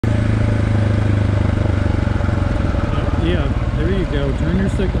go. Turn your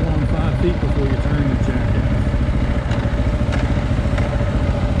signal on 5 feet before you turn the jackass.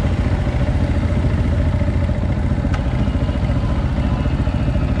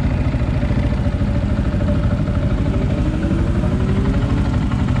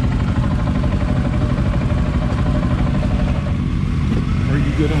 Are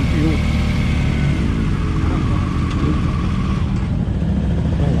you good on fuel?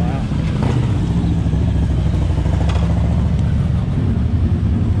 Oh wow.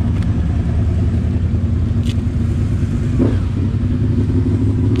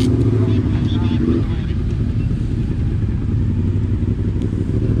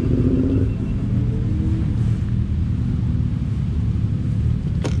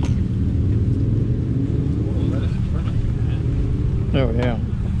 Oh yeah. How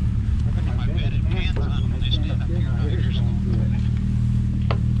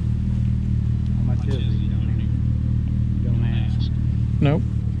much is it? Don't ask. Nope.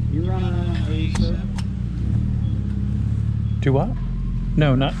 You run around 87? To what?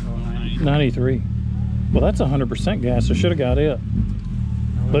 No, not 93. Well, that's 100% gas. I should have got it.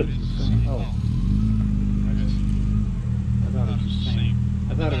 But Oh.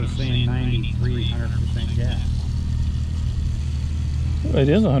 I thought it was saying 93, 100% gas. it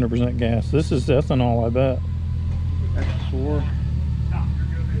is 100% gas. This is ethanol, I bet. That's 4.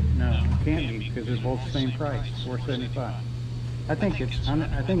 No, it can't be because they're both the same price, $4.75. I think it's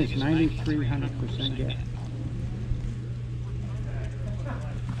 93, 100% gas.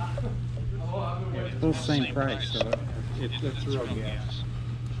 Yeah, it's both the same price, so it's real gas.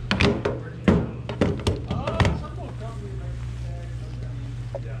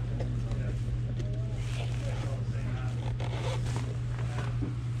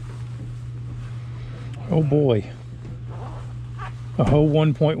 Oh boy. A whole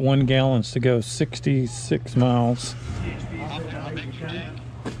 1.1 gallons to go 66 miles.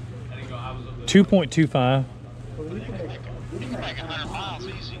 2.25.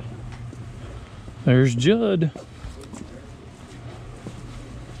 There's Judd.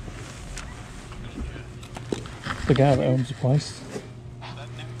 The guy that owns the place.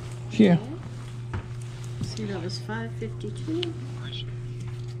 Yeah. See, that was $5.52.